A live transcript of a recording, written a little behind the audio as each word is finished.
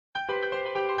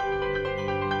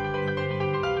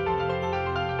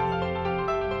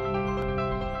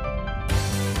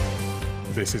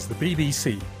This is the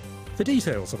BBC. For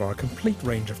details of our complete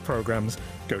range of programmes,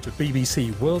 go to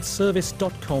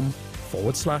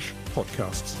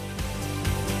bbcworldservice.com/podcasts.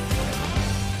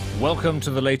 Welcome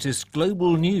to the latest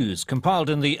global news, compiled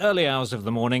in the early hours of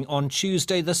the morning on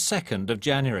Tuesday the 2nd of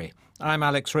January. I'm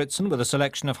Alex Ritson with a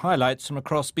selection of highlights from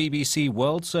across BBC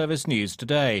World Service News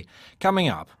today. Coming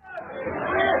up.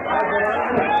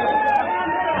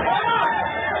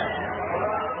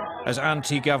 As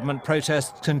anti-government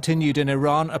protests continued in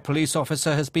Iran, a police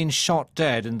officer has been shot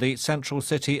dead in the central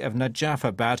city of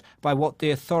Najafabad by what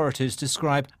the authorities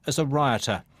describe as a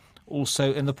rioter.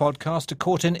 Also in the podcast, a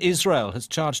court in Israel has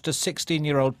charged a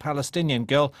 16-year-old Palestinian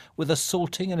girl with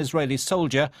assaulting an Israeli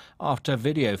soldier after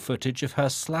video footage of her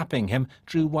slapping him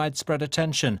drew widespread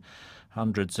attention.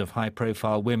 Hundreds of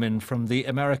high-profile women from the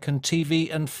American TV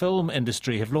and film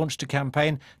industry have launched a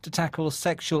campaign to tackle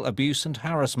sexual abuse and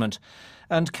harassment.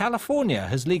 And California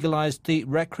has legalized the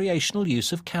recreational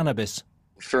use of cannabis.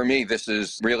 For me, this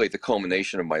is really the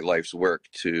culmination of my life's work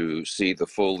to see the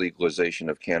full legalization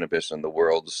of cannabis in the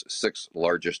world's sixth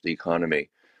largest economy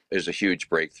is a huge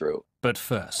breakthrough. But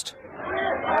first,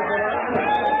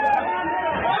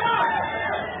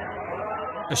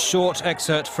 a short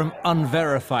excerpt from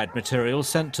unverified material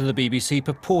sent to the BBC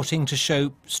purporting to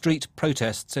show street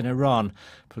protests in Iran.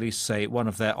 Police say one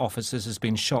of their officers has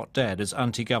been shot dead as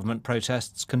anti-government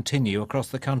protests continue across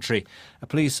the country. A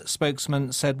police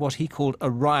spokesman said what he called a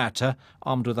rioter,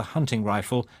 armed with a hunting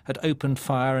rifle, had opened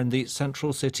fire in the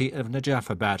central city of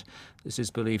Najafabad. This is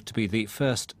believed to be the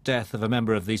first death of a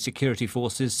member of the security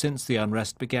forces since the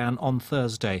unrest began on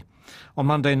Thursday. On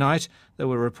Monday night, there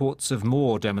were reports of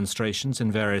more demonstrations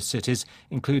in various cities,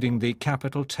 including the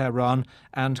capital Tehran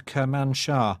and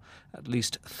Kermanshah. At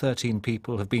least 13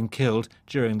 people have been killed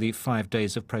during the 5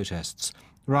 days of protests.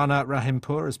 Rana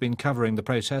Rahimpour has been covering the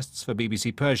protests for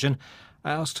BBC Persian.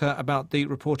 I asked her about the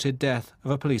reported death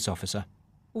of a police officer.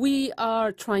 We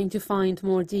are trying to find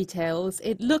more details.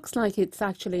 It looks like it's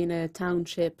actually in a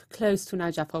township close to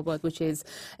Najafabad, which is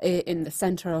in the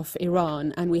centre of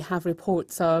Iran, and we have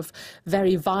reports of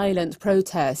very violent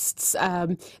protests.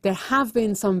 There have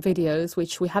been some videos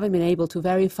which we haven't been able to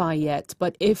verify yet,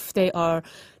 but if they are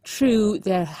true,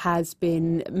 there has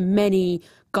been many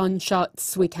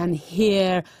gunshots. We can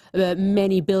hear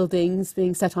many buildings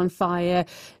being set on fire.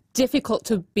 Difficult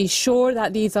to be sure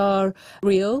that these are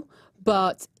real.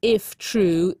 But if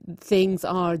true, things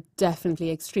are definitely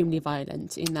extremely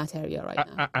violent in that area right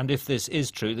now. And if this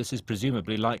is true, this is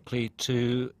presumably likely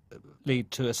to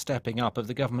lead to a stepping up of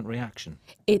the government reaction.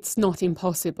 It's not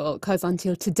impossible, because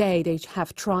until today they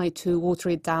have tried to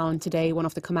water it down. Today, one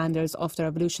of the commanders of the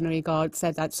Revolutionary Guard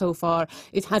said that so far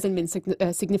it hasn't been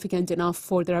significant enough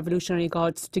for the Revolutionary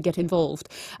Guards to get involved,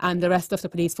 and the rest of the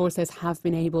police forces have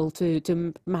been able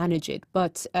to manage it.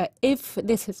 But if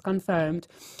this is confirmed,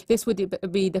 this would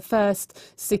be the first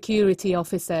security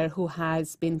officer who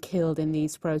has been killed in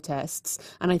these protests,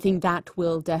 and I think that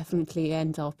will definitely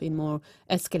end up in more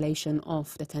escalation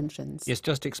of the tensions. Yes,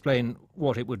 just explain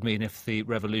what it would mean if the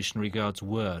Revolutionary Guards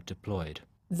were deployed.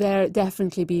 There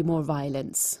definitely be more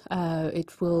violence.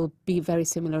 It will be very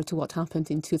similar to what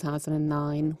happened in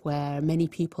 2009, where many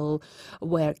people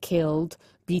were killed,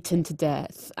 beaten to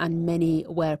death, and many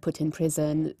were put in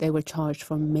prison. They were charged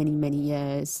for many, many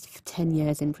years, 10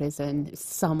 years in prison.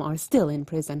 Some are still in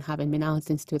prison, haven't been out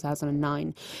since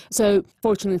 2009. So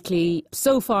fortunately,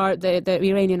 so far, the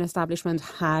Iranian establishment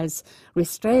has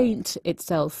restrained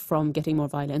itself from getting more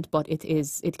violent, but it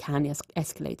can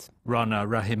escalate. Rana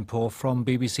Rahimpour from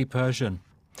BBC Persian.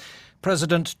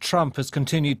 President Trump has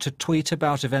continued to tweet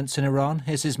about events in Iran.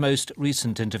 Here's his most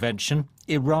recent intervention.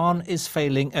 Iran is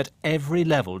failing at every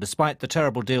level, despite the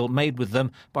terrible deal made with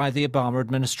them by the Obama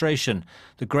administration.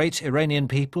 The great Iranian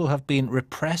people have been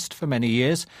repressed for many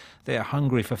years. They are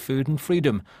hungry for food and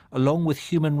freedom. Along with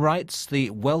human rights,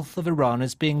 the wealth of Iran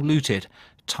is being looted.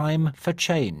 Time for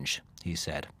change, he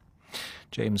said.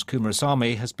 James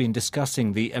Kumarasamy has been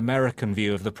discussing the American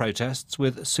view of the protests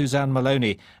with Suzanne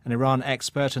Maloney, an Iran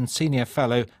expert and senior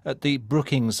fellow at the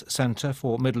Brookings Center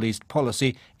for Middle East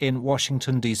Policy in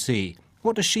Washington, D.C.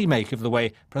 What does she make of the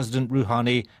way President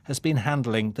Rouhani has been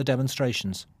handling the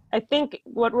demonstrations? I think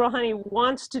what Rouhani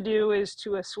wants to do is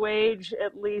to assuage,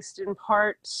 at least in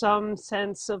part, some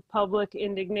sense of public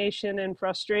indignation and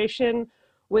frustration,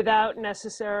 without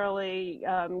necessarily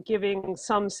giving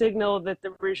some signal that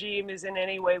the regime is in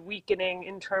any way weakening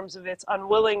in terms of its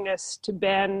unwillingness to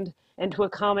bend and to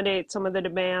accommodate some of the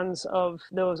demands of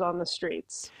those on the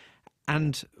streets.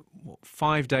 And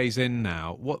 5 days in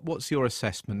now, what's your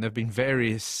assessment? There have been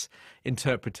various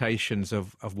interpretations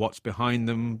of what's behind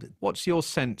them. What's your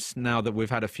sense now that we've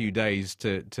had a few days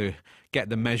to get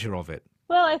the measure of it?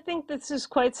 Well, I think this is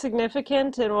quite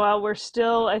significant, and while we're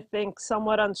still, I think,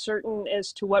 somewhat uncertain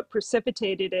as to what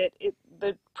precipitated it,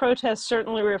 the protests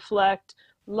certainly reflect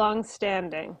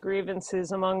long-standing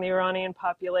grievances among the Iranian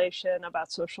population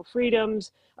about social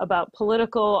freedoms, about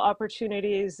political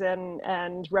opportunities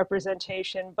and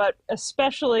representation, but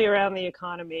especially around the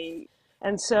economy.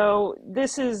 And so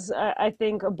this is, I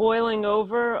think, a boiling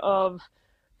over of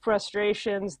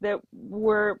frustrations that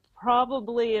were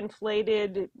probably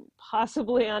inflated,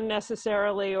 possibly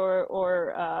unnecessarily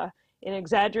or in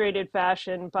exaggerated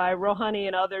fashion by Rouhani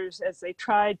and others as they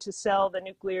tried to sell the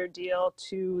nuclear deal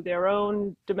to their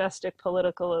own domestic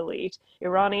political elite.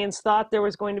 Iranians thought there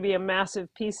was going to be a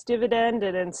massive peace dividend,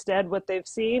 and instead what they've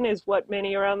seen is what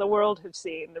many around the world have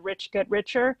seen. The rich get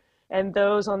richer, and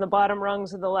those on the bottom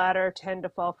rungs of the ladder tend to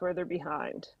fall further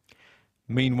behind.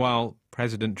 Meanwhile,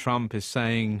 President Trump is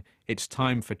saying it's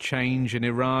time for change in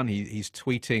Iran. He's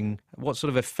tweeting. What sort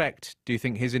of effect do you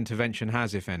think his intervention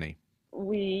has, if any?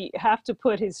 We have to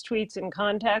put his tweets in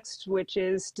context, which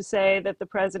is to say that the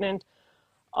president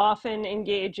often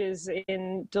engages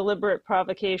in deliberate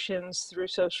provocations through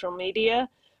social media.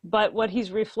 But what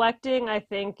he's reflecting, I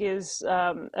think, is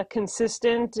a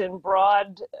consistent and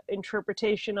broad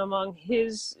interpretation among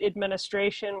his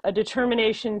administration, a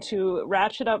determination to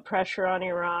ratchet up pressure on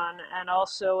Iran, and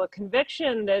also a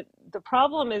conviction that the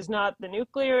problem is not the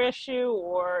nuclear issue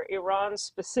or Iran's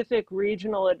specific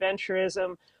regional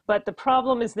adventurism, but the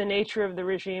problem is the nature of the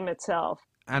regime itself.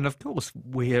 And of course,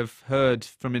 we have heard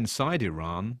from inside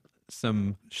Iran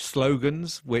some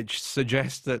slogans which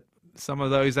suggest that some of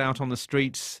those out on the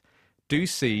streets do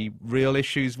see real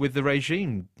issues with the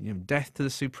regime. Death to the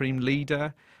supreme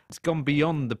leader. It's gone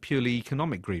beyond the purely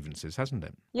economic grievances, hasn't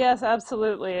it? Yes,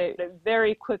 absolutely. It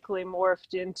very quickly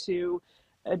morphed into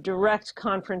a direct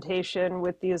confrontation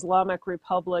with the Islamic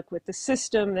Republic, with the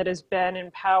system that has been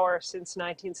in power since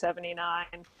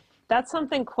 1979. That's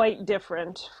something quite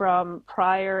different from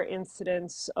prior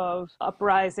incidents of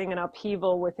uprising and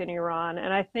upheaval within Iran.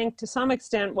 And I think to some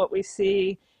extent what we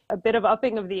see a bit of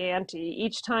upping of the ante.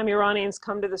 Each time Iranians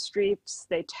come to the streets,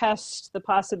 they test the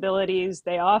possibilities,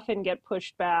 they often get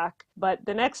pushed back, but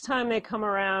the next time they come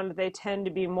around, they tend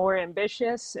to be more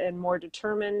ambitious and more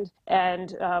determined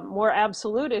and more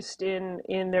absolutist in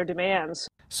their demands.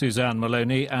 Suzanne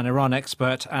Maloney, an Iran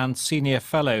expert and senior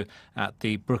fellow at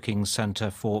the Brookings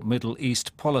Center for Middle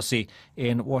East Policy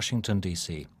in Washington,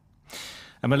 D.C.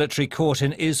 A military court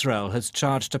in Israel has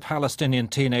charged a Palestinian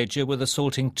teenager with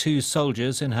assaulting 2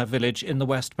 soldiers in her village in the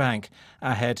West Bank.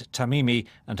 Ahed Tamimi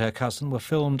and her cousin were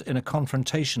filmed in a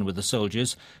confrontation with the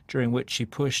soldiers, during which she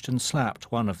pushed and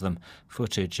slapped one of them.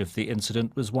 Footage of the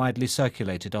incident was widely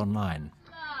circulated online.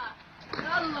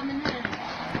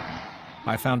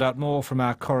 I found out more from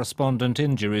our correspondent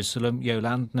in Jerusalem,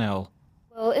 Yolande Nell.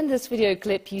 Well, in this video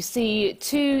clip, you see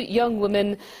 2 young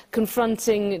women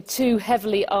confronting 2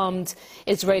 heavily armed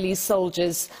Israeli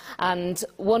soldiers, and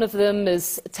one of them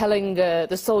is telling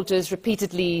the soldiers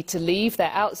repeatedly to leave.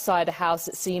 They're outside a house,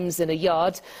 it seems, in a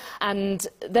yard, and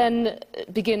then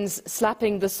begins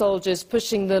slapping the soldiers,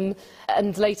 pushing them,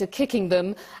 and later kicking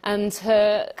them. And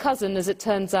her cousin, as it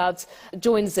turns out,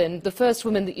 joins in. The first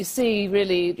woman that you see,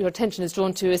 really, your attention is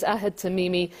drawn to, is Ahed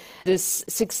Tamimi, this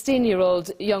 16-year-old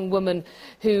young woman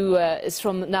who is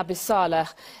from Nabi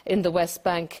Saleh in the West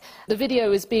Bank. The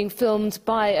video is being filmed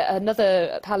by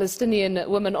another Palestinian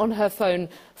woman on her phone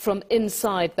from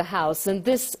inside the house. And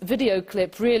this video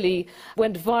clip really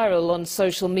went viral on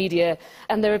social media,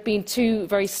 and there have been 2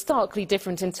 very starkly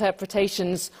different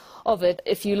interpretations of it.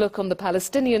 If you look on the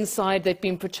Palestinian side, they've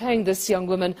been portraying this young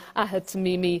woman, Ahed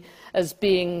Tamimi, as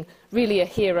being really a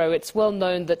hero. It's well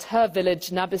known that her village,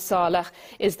 Nabi Saleh,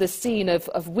 is the scene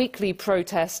of weekly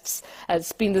protests.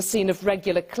 It's been the scene of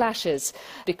regular clashes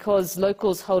because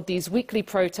locals hold these weekly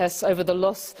protests over the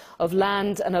loss of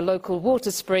land and a local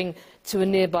water spring to a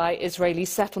nearby Israeli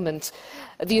settlement.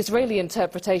 The Israeli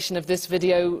interpretation of this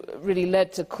video really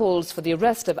led to calls for the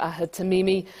arrest of Ahed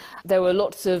Tamimi. There were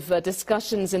lots of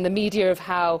discussions in the media of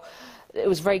how it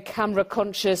was very camera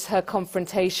conscious, her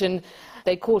confrontation.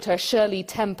 They called her Shirley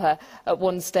Temper at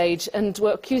one stage and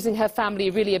were accusing her family,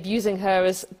 really abusing her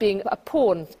as being a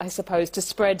pawn, I suppose, to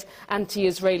spread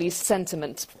anti-Israeli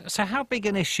sentiment. So how big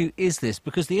an issue is this?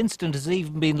 Because the incident has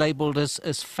even been labelled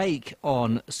as fake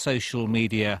on social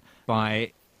media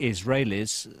by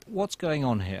Israelis. What's going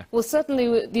on here? Well,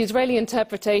 certainly the Israeli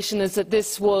interpretation is that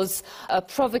this was a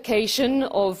provocation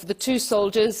of the two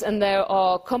soldiers, and there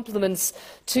are compliments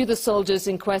to the soldiers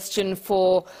in question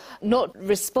for not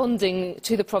responding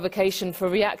to the provocation, for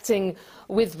reacting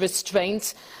with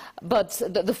restraint. But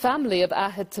the family of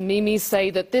Ahad Tamimi say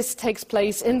that this takes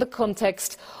place in the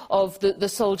context of the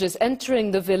soldiers entering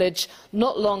the village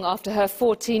not long after her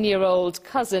 14-year-old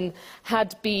cousin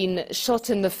had been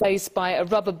shot in the face by a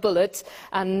rubber bullet,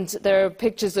 and there are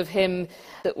pictures of him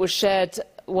that were shared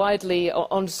widely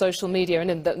on social media and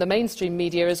in the mainstream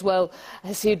media as well,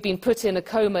 as he had been put in a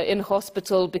coma in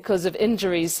hospital because of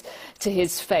injuries to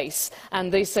his face.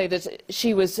 And they say that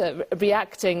she was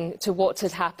reacting to what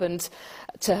had happened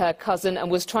to her cousin and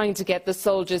was trying to get the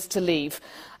soldiers to leave.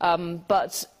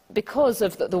 But because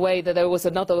of the way that there was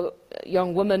another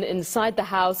young woman inside the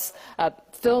house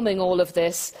filming all of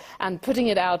this and putting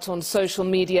it out on social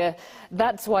media,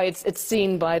 that's why it's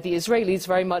seen by the Israelis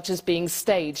very much as being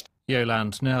staged.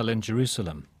 Yolande Nell in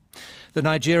Jerusalem. The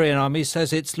Nigerian army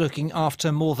says it's looking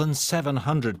after more than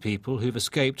 700 people who've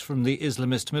escaped from the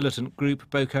Islamist militant group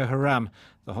Boko Haram.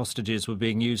 The hostages were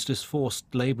being used as forced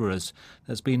labourers.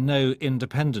 There's been no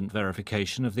independent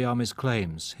verification of the army's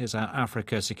claims. Here's our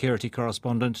Africa security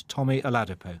correspondent Tommy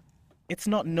Oladipo. It's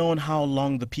not known how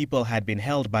long the people had been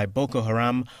held by Boko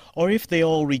Haram or if they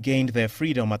all regained their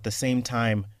freedom at the same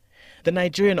time. The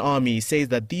Nigerian army says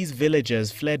that these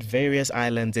villagers fled various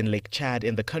islands in Lake Chad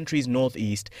in the country's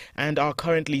northeast and are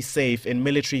currently safe in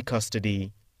military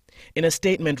custody. In a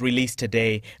statement released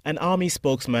today, an army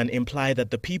spokesman implied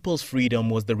that the people's freedom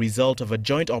was the result of a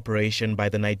joint operation by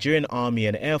the Nigerian Army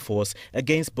and Air Force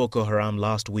against Boko Haram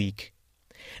last week.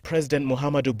 President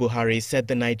Muhammadu Buhari said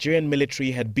the Nigerian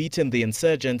military had beaten the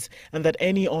insurgents and that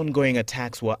any ongoing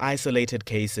attacks were isolated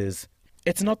cases.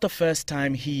 It's not the first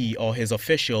time he or his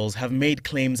officials have made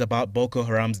claims about Boko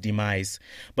Haram's demise,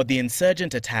 but the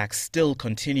insurgent attacks still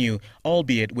continue,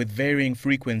 albeit with varying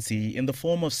frequency in the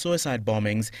form of suicide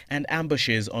bombings and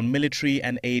ambushes on military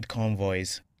and aid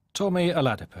convoys. Tommy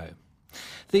Oladipo.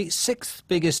 The sixth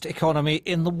biggest economy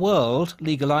in the world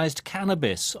legalised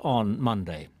cannabis on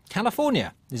Monday.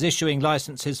 California is issuing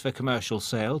licences for commercial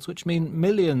sales, which mean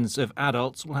millions of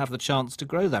adults will have the chance to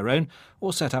grow their own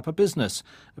or set up a business.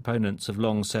 Opponents have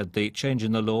long said the change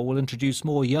in the law will introduce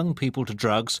more young people to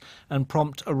drugs and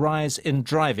prompt a rise in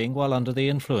driving while under the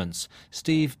influence.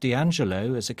 Steve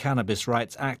D'Angelo is a cannabis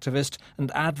rights activist and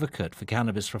advocate for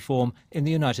cannabis reform in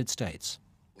the United States.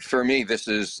 For me, this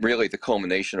is really the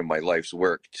culmination of my life's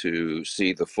work to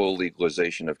see the full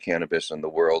legalization of cannabis in the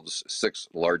world's sixth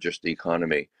largest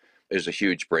economy is a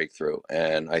huge breakthrough.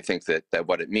 And I think that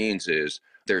what it means is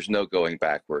there's no going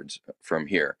backwards from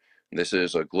here. This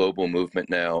is a global movement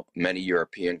now. Many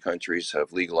European countries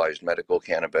have legalized medical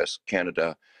cannabis.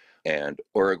 Canada and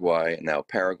Uruguay and now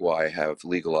Paraguay have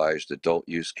legalized adult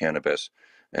use cannabis.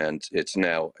 And it's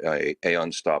now a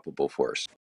unstoppable force.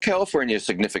 California is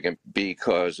significant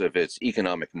because of its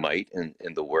economic might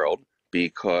in the world,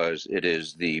 because it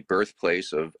is the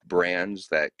birthplace of brands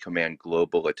that command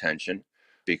global attention,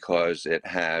 because it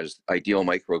has ideal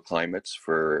microclimates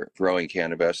for growing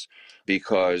cannabis,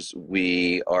 because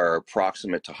we are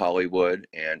proximate to Hollywood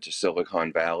and to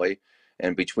Silicon Valley.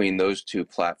 And between those two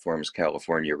platforms,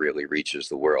 California really reaches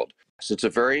the world. So it's a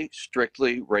very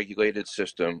strictly regulated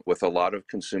system with a lot of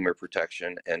consumer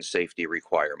protection and safety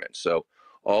requirements. So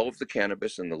all of the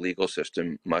cannabis in the legal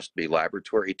system must be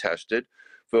laboratory tested,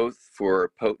 both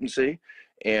for potency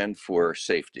and for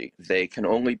safety. They can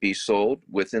only be sold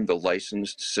within the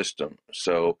licensed system.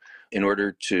 So in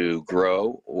order to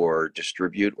grow or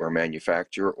distribute or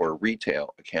manufacture or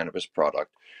retail a cannabis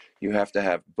product, you have to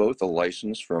have both a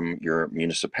license from your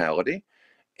municipality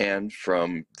and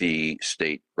from the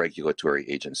state regulatory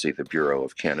agency, the Bureau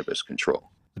of Cannabis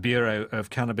Control. The Bureau of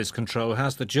Cannabis Control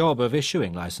has the job of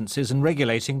issuing licences and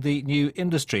regulating the new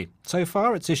industry. So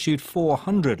far, it's issued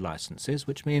 400 licences,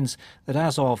 which means that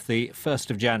as of the 1st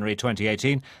of January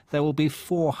 2018, there will be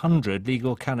 400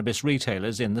 legal cannabis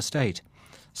retailers in the state.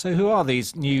 So who are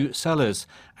these new sellers?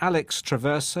 Alex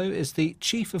Traverso is the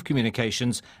Chief of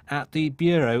Communications at the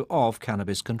Bureau of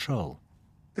Cannabis Control.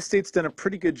 The state's done a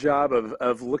pretty good job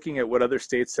of looking at what other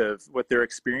states have, what their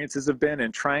experiences have been,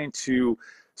 and trying to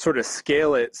sort of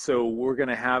scale it so we're going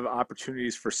to have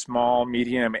opportunities for small,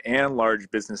 medium, and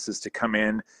large businesses to come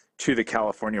in to the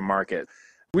California market.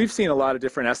 We've seen a lot of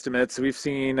different estimates. We've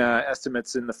seen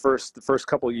estimates in the first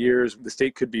couple of years. The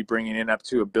state could be bringing in up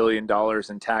to $1 billion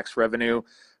in tax revenue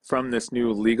from this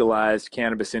new legalized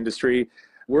cannabis industry.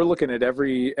 we're looking at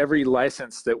every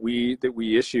license that we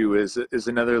issue is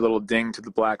another little ding to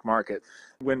the black market.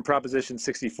 When Proposition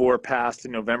 64 passed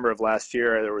in November of last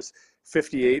year, there was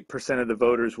 58% of the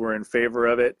voters were in favor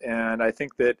of it. And I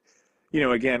think that,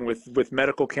 again, with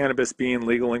medical cannabis being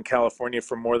legal in California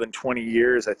for more than 20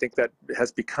 years, I think that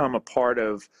has become a part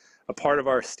of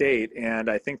our state. And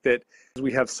I think that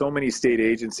we have so many state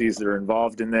agencies that are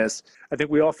involved in this. I think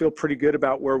we all feel pretty good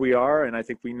about where we are. And I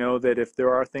think we know that if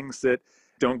there are things that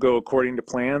don't go according to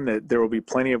plan, that there will be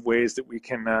plenty of ways that we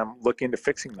can look into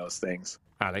fixing those things.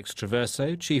 Alex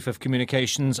Traverso, Chief of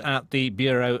Communications at the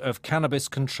Bureau of Cannabis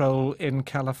Control in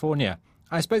California.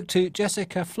 I spoke to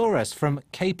Jessica Flores from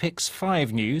KPIX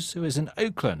 5 News, who is in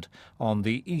Oakland on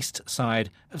the east side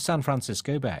of San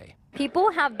Francisco Bay.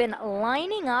 People have been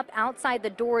lining up outside the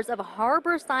doors of a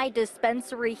Harborside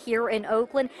dispensary here in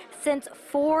Oakland since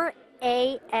 4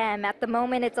 a.m. At the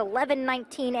moment, it's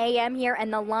 11:19 a.m. here,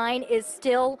 and the line is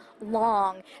still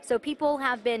long. So people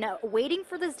have been waiting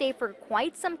for this day for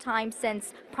quite some time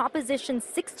since Proposition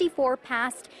 64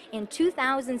 passed in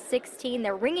 2016.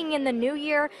 They're ringing in the new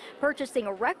year, purchasing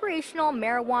recreational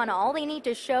marijuana. All they need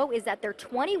to show is that they're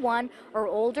 21 or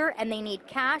older, and they need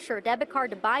cash or a debit card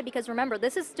to buy, because remember,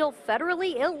 this is still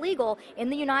federally illegal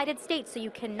in the United States, so you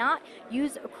cannot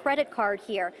use a credit card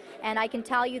here. And I can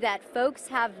tell you that folks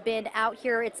have been out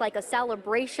here. It's like a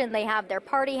celebration. They have their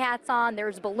party hats on.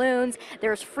 There's balloons.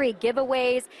 There's free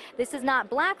giveaways. This is not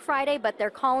Black Friday, but they're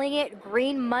calling it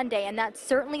Green Monday, and that's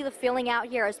certainly the feeling out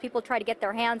here as people try to get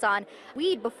their hands on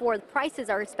weed before the prices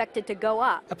are expected to go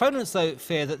up. Opponents, though,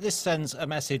 fear that this sends a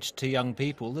message to young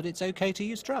people that it's okay to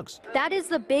use drugs. That is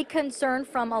the big concern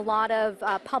from a lot of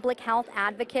public health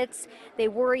advocates. They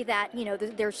worry that,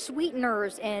 there's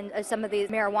sweeteners in some of these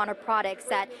marijuana products,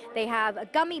 that they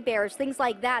have gummy bears, things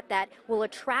like that will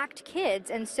attract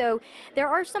kids. And so there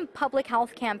are some public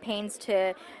health campaigns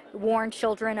to warn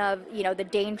children of, the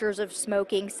dangers of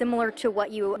smoking, similar to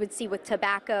what you would see with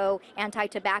tobacco,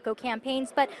 anti-tobacco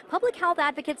campaigns. But public health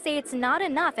advocates say it's not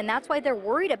enough, and that's why they're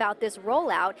worried about this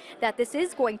rollout, that this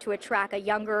is going to attract a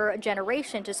younger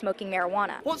generation to smoking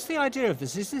marijuana. What's the idea of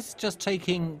this? Is this just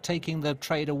taking the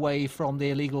trade away from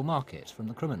the illegal market, from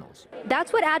the criminals?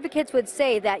 That's what advocates would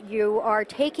say, that you are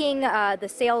taking the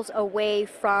sales away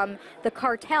from the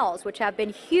cartels, which have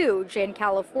been huge in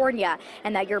California,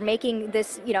 and that you're making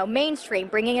this, mainstream,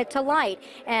 bringing it to light.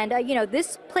 And,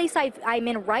 this place I'm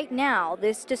in right now,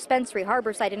 this dispensary,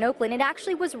 Harborside in Oakland, it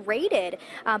actually was raided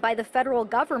by the federal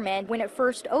government when it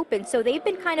first opened. So they've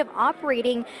been kind of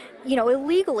operating,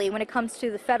 illegally when it comes to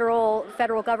the federal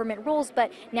government rules.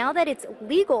 But now that it's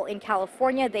legal in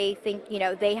California, they think,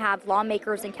 they have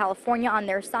lawmakers in California on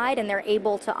their side, and they're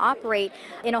able to operate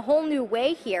in a whole new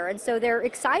way here. And so they're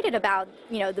excited about,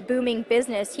 the booming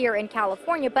business here in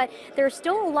California. But there's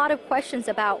still a lot of questions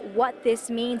about what this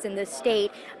means in the state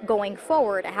going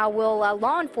forward. How will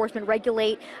law enforcement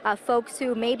regulate folks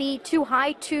who may be too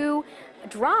high to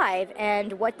drive,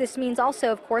 and what this means also,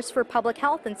 of course, for public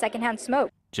health and secondhand smoke.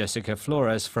 Jessica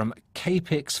Flores from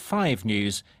KPIX 5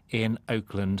 News in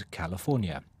Oakland,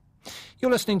 California.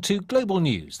 You're listening to Global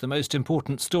News, the most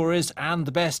important stories and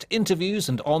the best interviews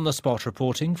and on-the-spot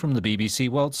reporting from the BBC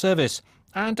World Service.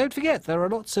 And don't forget, there are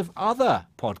lots of other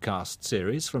podcast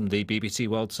series from the BBC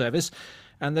World Service,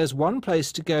 and there's one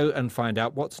place to go and find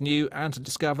out what's new and to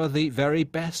discover the very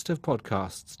best of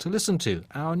podcasts to listen to,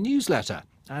 our newsletter.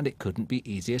 And it couldn't be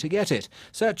easier to get it.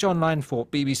 Search online for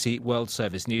BBC World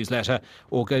Service Newsletter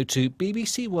or go to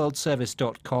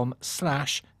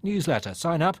bbcworldservice.com/newsletter.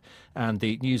 Sign up and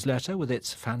the newsletter with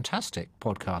its fantastic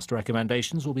podcast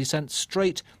recommendations will be sent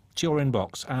straight to your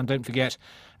inbox. And don't forget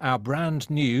our brand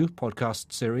new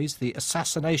podcast series, The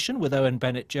Assassination with Owen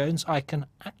Bennett-Jones. I can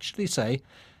actually say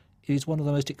it is one of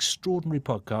the most extraordinary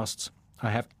podcasts I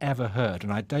have ever heard,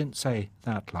 and I don't say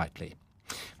that lightly.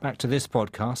 Back to this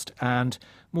podcast, and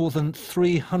more than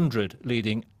 300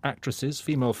 leading actresses,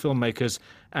 female filmmakers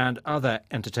and other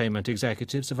entertainment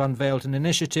executives have unveiled an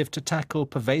initiative to tackle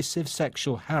pervasive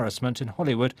sexual harassment in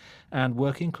Hollywood and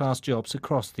working-class jobs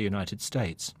across the United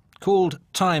States. Called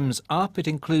Time's Up, it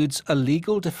includes a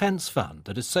legal defence fund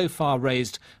that has so far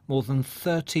raised more than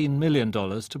 $13 million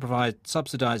to provide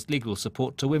subsidised legal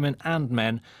support to women and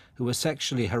men who were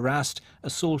sexually harassed,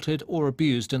 assaulted or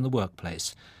abused in the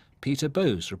workplace. Peter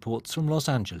Bowes reports from Los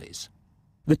Angeles.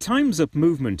 The Time's Up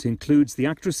movement includes the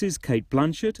actresses Cate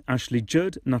Blanchett, Ashley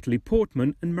Judd, Natalie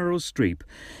Portman and Meryl Streep.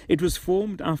 It was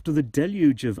formed after the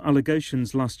deluge of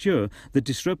allegations last year that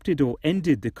disrupted or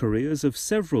ended the careers of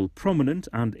several prominent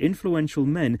and influential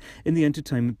men in the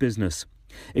entertainment business.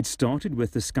 It started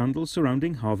with the scandal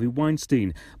surrounding Harvey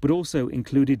Weinstein, but also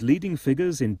included leading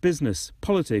figures in business,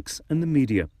 politics and the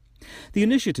media. The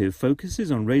initiative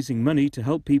focuses on raising money to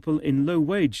help people in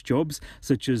low-wage jobs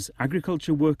such as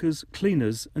agriculture workers,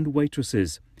 cleaners and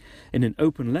waitresses. In an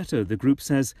open letter, the group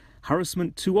says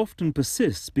harassment too often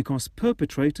persists because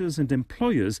perpetrators and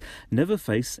employers never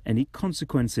face any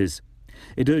consequences.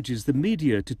 It urges the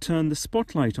media to turn the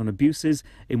spotlight on abuses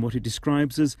in what it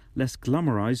describes as less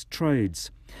glamorized trades.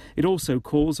 It also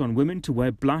calls on women to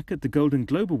wear black at the Golden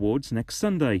Globe Awards next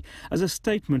Sunday as a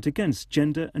statement against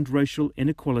gender and racial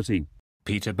inequality.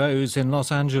 Peter Bowes in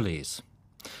Los Angeles.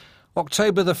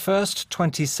 October the 1st,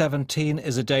 2017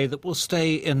 is a day that will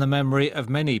stay in the memory of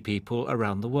many people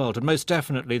around the world, and most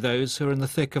definitely those who are in the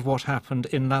thick of what happened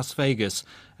in Las Vegas.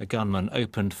 A gunman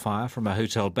opened fire from a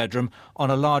hotel bedroom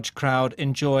on a large crowd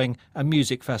enjoying a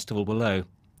music festival below.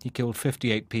 He killed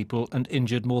 58 people and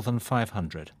injured more than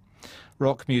 500.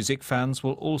 Rock music fans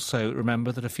will also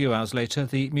remember that a few hours later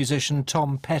the musician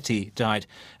Tom Petty died,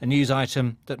 a news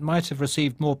item that might have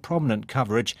received more prominent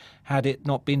coverage had it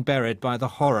not been buried by the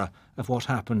horror of what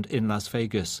happened in Las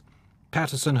Vegas.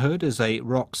 Patterson Hood is a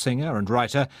rock singer and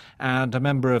writer and a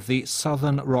member of the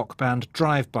southern rock band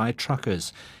Drive-By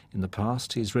Truckers. In the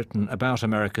past, he's written about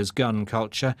America's gun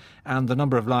culture and the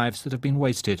number of lives that have been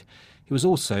wasted. He was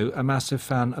also a massive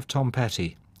fan of Tom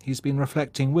Petty. He's been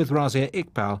reflecting with Razia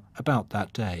Iqbal about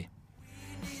that day.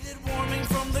 We needed warming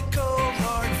from the cold,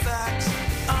 hard facts.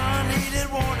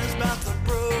 Unneeded warnings about the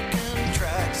broken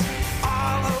tracks.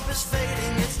 All hope is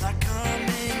fading, it's not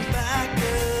coming back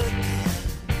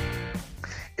again.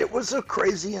 It was a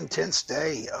crazy, intense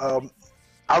day.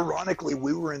 Ironically,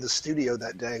 we were in the studio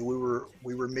that day. We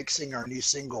were mixing our new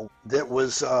single that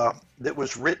was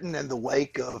written in the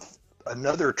wake of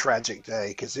another tragic day,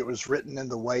 because it was written in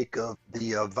the wake of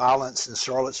the violence in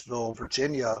Charlottesville,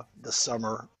 Virginia this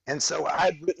summer. And so I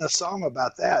had written a song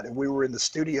about that, and we were in the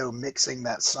studio mixing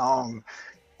that song.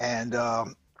 And I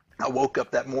woke up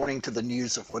that morning to the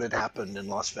news of what had happened in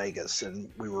Las Vegas,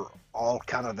 and we were all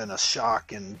kind of in a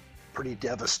shock and pretty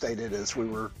devastated as we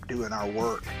were doing our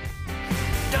work.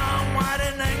 Dumb, white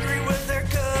and angry with their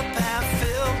cup half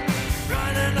filled,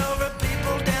 running over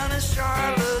people down in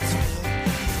Charlottesville.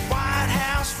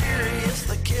 Furious,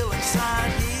 the killing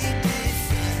side he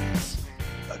defends.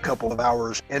 A couple of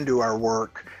hours into our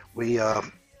work, we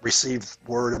received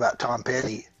word about Tom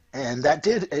Petty, and that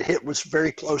it was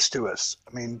very close to us.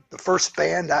 I mean, the first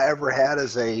band I ever had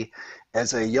as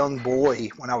a young boy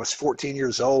when I was 14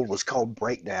 years old was called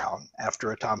Breakdown,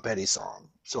 after a Tom Petty song.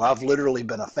 So I've literally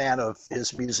been a fan of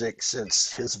his music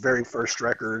since his very first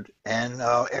record. And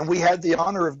we had the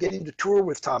honor of getting to tour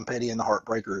with Tom Petty and the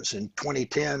Heartbreakers. In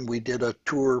 2010, we did a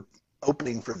tour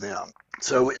opening for them.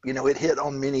 So, you know, it hit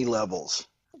on many levels.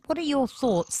 What are your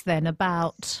thoughts then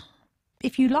about,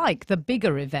 if you like, the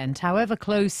bigger event, however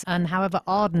close and however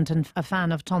ardent a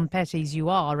fan of Tom Petty's you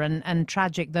are, and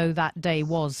tragic though that day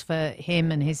was for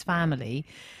him and his family,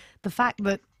 the fact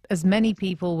that as many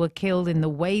people were killed in the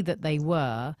way that they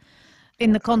were,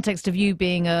 in the context of you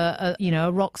being a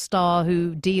rock star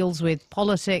who deals with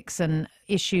politics and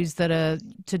issues that are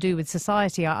to do with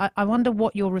society, I wonder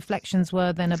what your reflections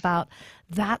were then about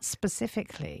that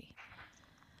specifically.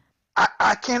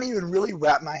 I can't even really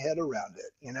wrap my head around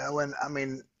it, you know, and I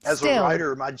mean, as a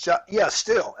writer, my job,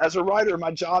 as a writer,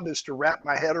 my job is to wrap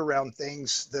my head around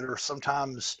things that are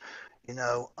sometimes, you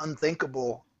know,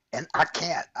 unthinkable. And I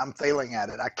can't. I'm failing at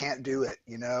it. I can't do it.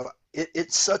 You know,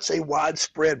 it's such a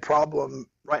widespread problem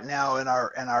right now in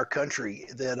our country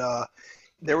that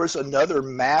there was another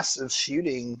massive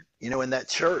shooting, you know, in that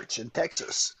church in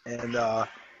Texas. And,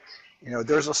 you know,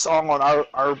 there's a song on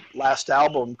our last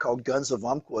album called Guns of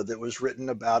Umpqua that was written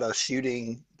about a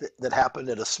shooting that happened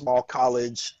at a small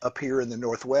college up here in the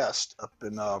Northwest, up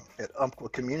in at Umpqua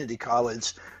Community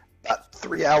College, about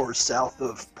 3 hours south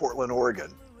of Portland,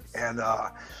 Oregon. And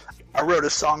I wrote a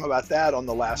song about that on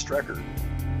the last record.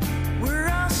 We're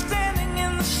all standing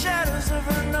in the shadows of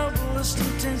our noblest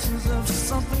intentions of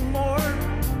something more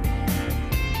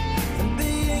than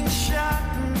being shot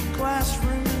in a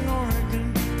classroom in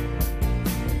Oregon.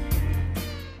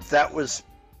 That was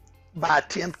my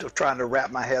attempt of trying to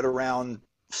wrap my head around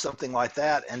something like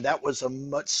that, and that was a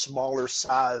much smaller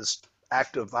sized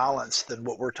act of violence than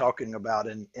what we're talking about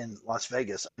in Las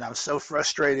Vegas. And I'm so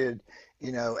frustrated,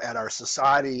 you know, at our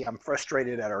society. I'm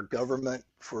frustrated at our government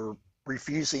for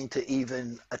refusing to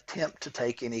even attempt to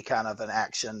take any kind of an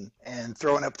action and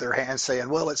throwing up their hands saying,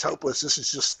 well, it's hopeless. This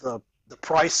is just the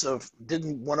price of,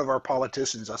 didn't one of our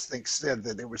politicians, I think, said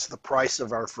that it was the price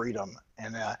of our freedom.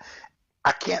 And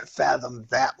I can't fathom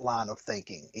that line of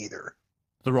thinking either.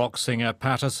 The rock singer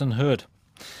Patterson Hood.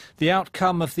 The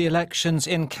outcome of the elections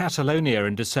in Catalonia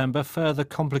in December further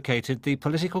complicated the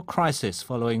political crisis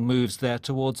following moves there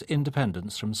towards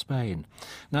independence from Spain.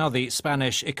 Now the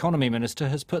Spanish economy minister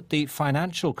has put the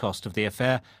financial cost of the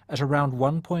affair at around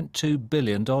 $1.2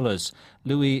 billion.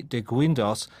 Luis de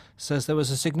Guindos says there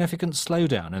was a significant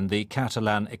slowdown in the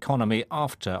Catalan economy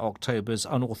after October's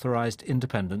unauthorised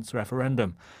independence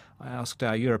referendum. I asked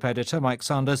our Europe editor, Mike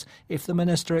Sanders, if the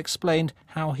minister explained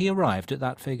how he arrived at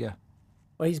that figure.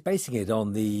 Well, he's basing it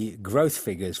on the growth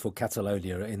figures for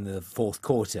Catalonia in the fourth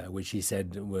quarter, which he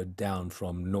said were down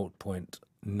from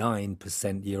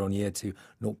 0.9% year-on-year to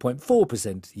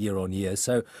 0.4% year-on-year.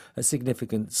 So a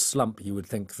significant slump, you would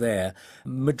think, there.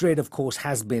 Madrid, of course,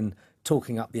 has been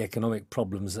talking up the economic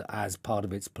problems as part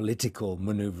of its political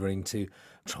manoeuvring to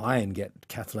try and get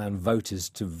Catalan voters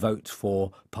to vote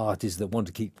for parties that want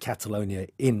to keep Catalonia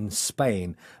in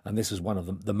Spain. And this was one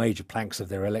of the major planks of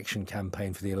their election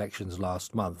campaign for the elections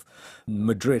last month.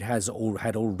 Madrid had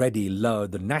already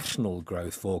lowered the national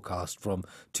growth forecast from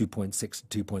 2.6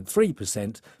 to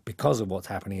 2.3% because of what's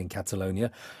happening in Catalonia.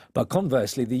 But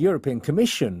conversely, the European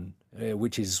Commission,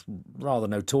 which is rather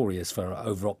notorious for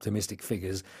over-optimistic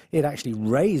figures, it actually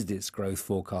raised its growth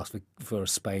forecast for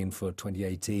Spain for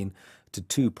 2018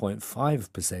 to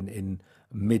 2.5% in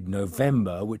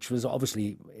mid-November, which was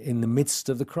obviously in the midst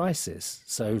of the crisis.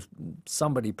 So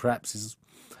somebody perhaps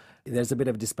there's a bit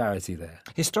of disparity there.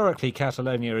 Historically,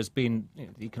 Catalonia has been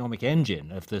the economic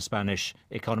engine of the Spanish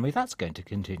economy. That's going to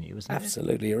continue, isn't it?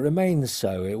 Absolutely. It remains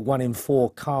so. 1 in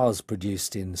 4 cars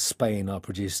produced in Spain are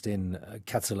produced in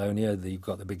Catalonia. You've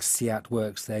got the big Seat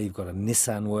works there. You've got a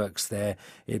Nissan works there.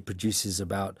 It produces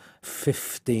about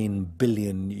 15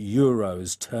 billion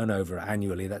euros turnover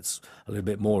annually. That's a little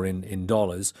bit more in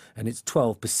dollars. And it's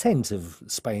 12% of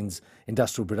Spain's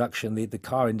industrial production, the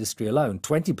car industry alone.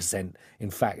 20%,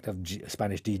 in fact, of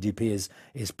Spanish GDP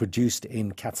is produced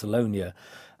in Catalonia.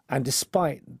 And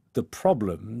despite the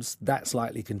problems, that's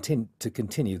likely to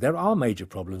continue. There are major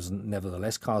problems,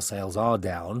 nevertheless. Car sales are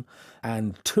down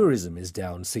and tourism is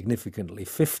down significantly.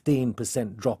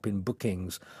 15% drop in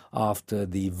bookings after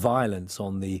the violence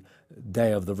on the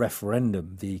day of the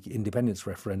referendum, the independence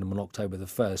referendum on October the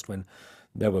 1st, when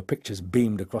there were pictures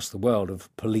beamed across the world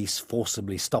of police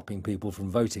forcibly stopping people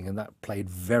from voting, and that played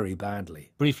very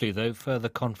badly. Briefly, though, further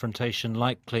confrontation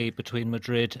likely between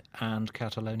Madrid and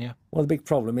Catalonia? Well, the big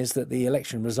problem is that the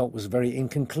election result was very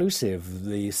inconclusive.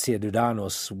 The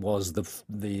Ciudadanos was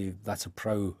that's a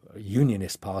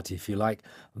pro-unionist party, if you like.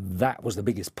 That was the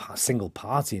biggest single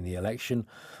party in the election,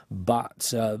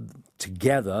 but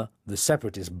together, the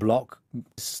separatist bloc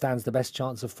stands the best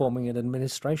chance of forming an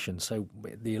administration. So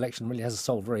the election really has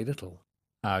solved very little.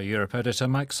 Our Europe editor,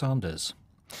 Mike Sanders.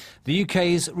 The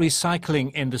UK's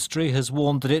recycling industry has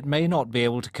warned that it may not be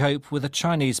able to cope with a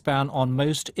Chinese ban on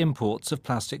most imports of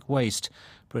plastic waste.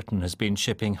 Britain has been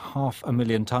shipping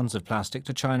 500,000 tonnes of plastic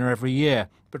to China every year.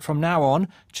 But from now on,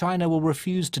 China will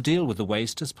refuse to deal with the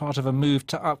waste as part of a move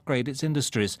to upgrade its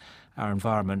industries. Our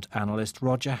environment analyst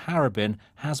Roger Harabin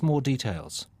has more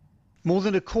details. More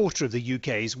than a quarter of the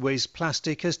UK's waste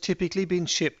plastic has typically been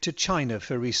shipped to China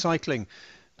for recycling.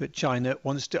 But China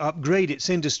wants to upgrade its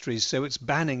industries, so it's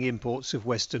banning imports of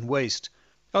Western waste.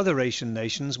 Other Asian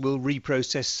nations will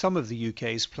reprocess some of the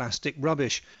UK's plastic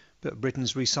rubbish. But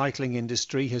Britain's recycling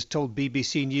industry has told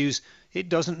BBC News it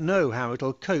doesn't know how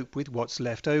it'll cope with what's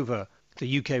left over.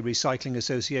 The UK Recycling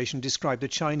Association described the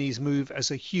Chinese move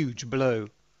as a huge blow.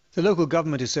 The local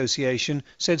government association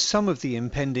said some of the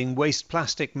impending waste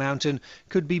plastic mountain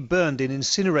could be burned in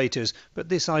incinerators, but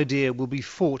this idea will be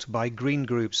fought by green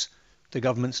groups. The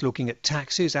government's looking at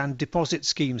taxes and deposit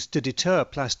schemes to deter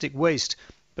plastic waste,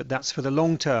 but that's for the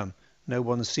long term. No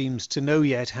one seems to know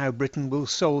yet how Britain will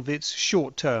solve its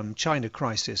short-term China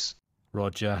crisis.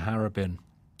 Roger Harabin.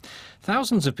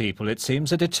 Thousands of people, it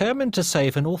seems, are determined to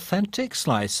save an authentic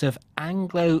slice of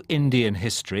Anglo-Indian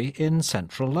history in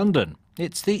central London.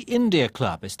 It's the India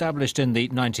Club, established in the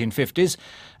 1950s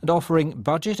and offering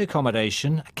budget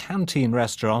accommodation, a canteen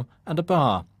restaurant and a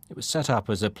bar. It was set up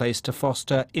as a place to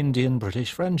foster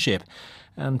Indian-British friendship,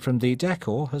 and from the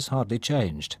decor has hardly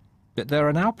changed. But there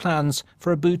are now plans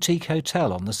for a boutique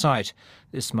hotel on the site.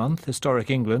 This month, Historic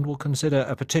England will consider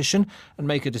a petition and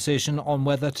make a decision on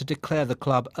whether to declare the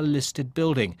club a listed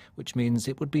building, which means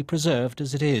it would be preserved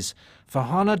as it is.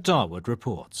 Farhana Darwood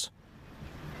reports.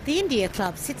 The India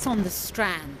Club sits on the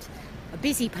Strand, a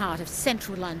busy part of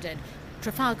central London.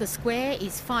 Trafalgar Square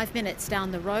is 5 minutes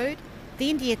down the road. The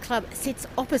India Club sits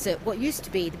opposite what used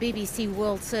to be the BBC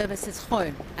World Service's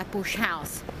home at Bush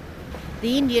House.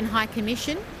 The Indian High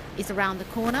Commission is around the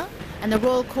corner, and the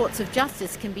Royal Courts of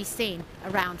Justice can be seen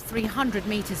around 300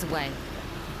 metres away.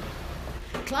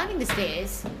 Climbing the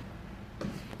stairs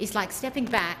is like stepping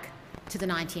back to the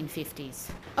 1950s.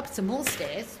 Up some more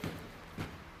stairs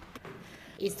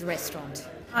is the restaurant.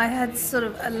 I had sort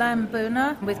of a lamb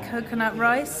boona with coconut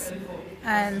rice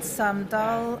and some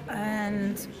dal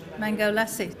and mango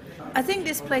lassi. I think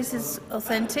this place is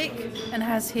authentic and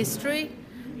has history,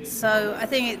 so I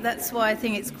think that's why I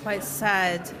think it's quite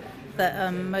sad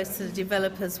that most of the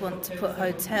developers want to put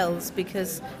hotels,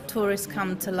 because tourists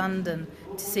come to London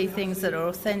to see things that are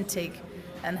authentic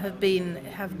and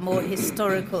have more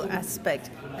historical aspect,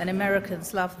 and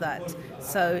Americans love that.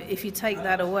 So if you take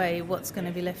that away, what's going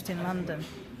to be left in London?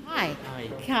 Hi.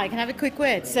 Hi, can I have a quick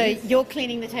word? So you're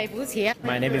cleaning the tables here.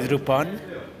 My name is Rupan.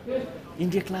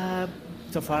 India Club,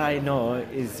 so far I know,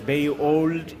 is very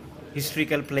old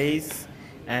historical place,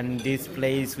 and this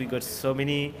place we got so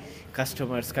many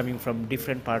customers coming from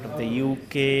different part of the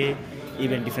UK,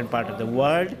 even different part of the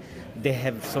world. They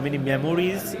have so many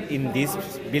memories in this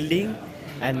building,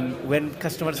 and when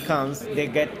customers comes, they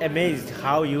get amazed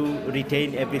how you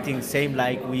retain everything same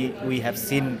like we have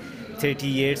seen 30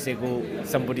 years ago,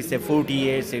 somebody say 40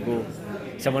 years ago.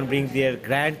 Someone brings their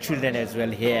grandchildren as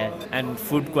well here, and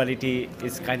food quality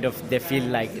is kind of, they feel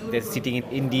like they're sitting in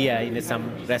India in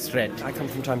some restaurant. I come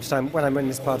from time to time when I'm in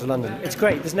this part of London. It's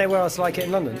great. There's nowhere else like it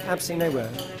in London. Absolutely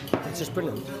nowhere. It's just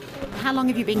brilliant. How long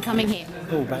have you been coming here?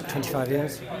 Oh, about 25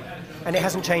 years. And it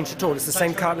hasn't changed at all. It's the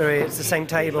same cutlery, it's the same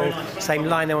table, same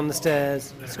lino on the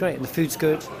stairs. It's great, and the food's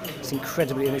good. It's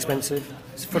incredibly inexpensive.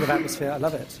 It's full of atmosphere. I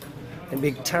love it. It'd be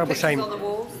a terrible shame.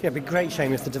 Yeah, it'd be a great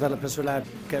shame if the developers were allowed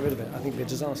to get rid of it. I think it'd be a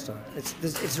disaster.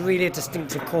 It's really a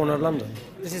distinctive corner of London.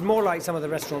 This is more like some of the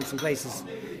restaurants and places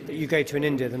that you go to in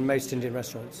India than most Indian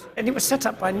restaurants. And it was set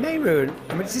up by Nehru.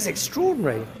 I mean, this is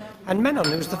extraordinary. And Menon,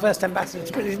 who was the first ambassador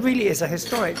to Britain, it really is a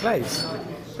historic place.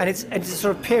 And it's a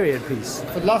sort of period piece.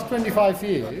 For the last 25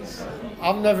 years,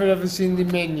 I've never ever seen the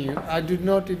menu. I do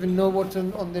not even know what's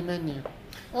on the menu.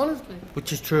 Honestly.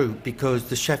 Which is true, because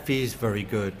the chef is very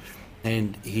good.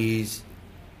 And he's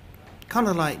kind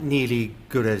of like nearly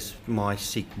good as my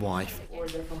Sikh wife.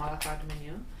 Order from a la carte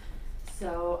menu,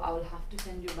 so I will have to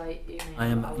send you by email. I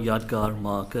am Yadgar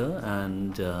Marker,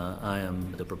 and I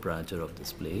am the proprietor of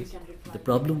this place. The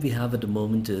problem we have at the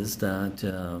moment is that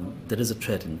there is a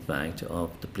threat, in fact,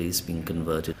 of the place being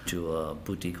converted to a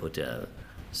boutique hotel.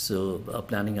 So a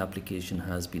planning application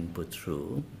has been put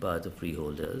through by the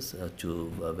freeholders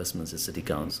to Westminster City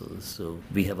Council. So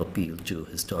we have appealed to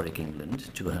Historic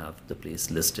England to have the place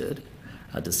listed.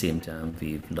 At the same time,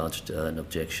 we've lodged an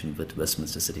objection with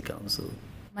Westminster City Council.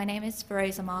 My name is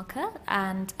Feroza Marker,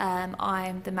 and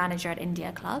I'm the manager at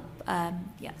India Club.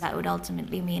 That would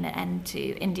ultimately mean an end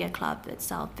to India Club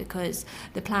itself, because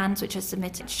the plans which are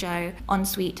submitted show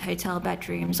ensuite hotel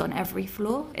bedrooms on every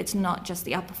floor. It's not just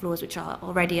the upper floors, which are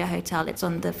already a hotel. It's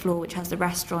on the floor which has the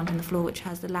restaurant and the floor which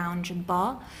has the lounge and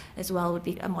bar as well would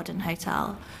be a modern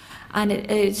hotel. And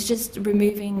it's just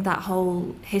removing that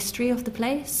whole history of the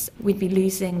place. We'd be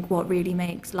losing what really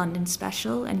makes London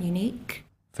special and unique.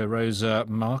 Feroza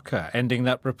Marker, ending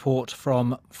that report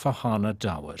from Farhana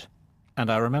Dawood.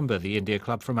 And I remember the India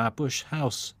Club from our Bush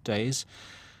House days.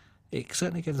 It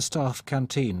certainly gave the staff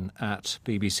canteen at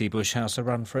BBC Bush House a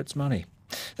run for its money.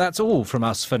 That's all from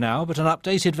us for now, but an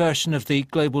updated version of the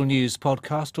Global News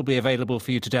podcast will be available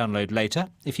for you to download later.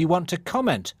 If you want to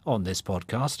comment on this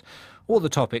podcast or the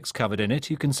topics covered in it,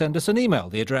 you can send us an email.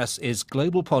 The address is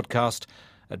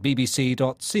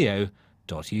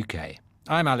globalpodcast@bbc.co.uk.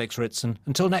 I'm Alex Ritson.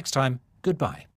 Until next time, goodbye.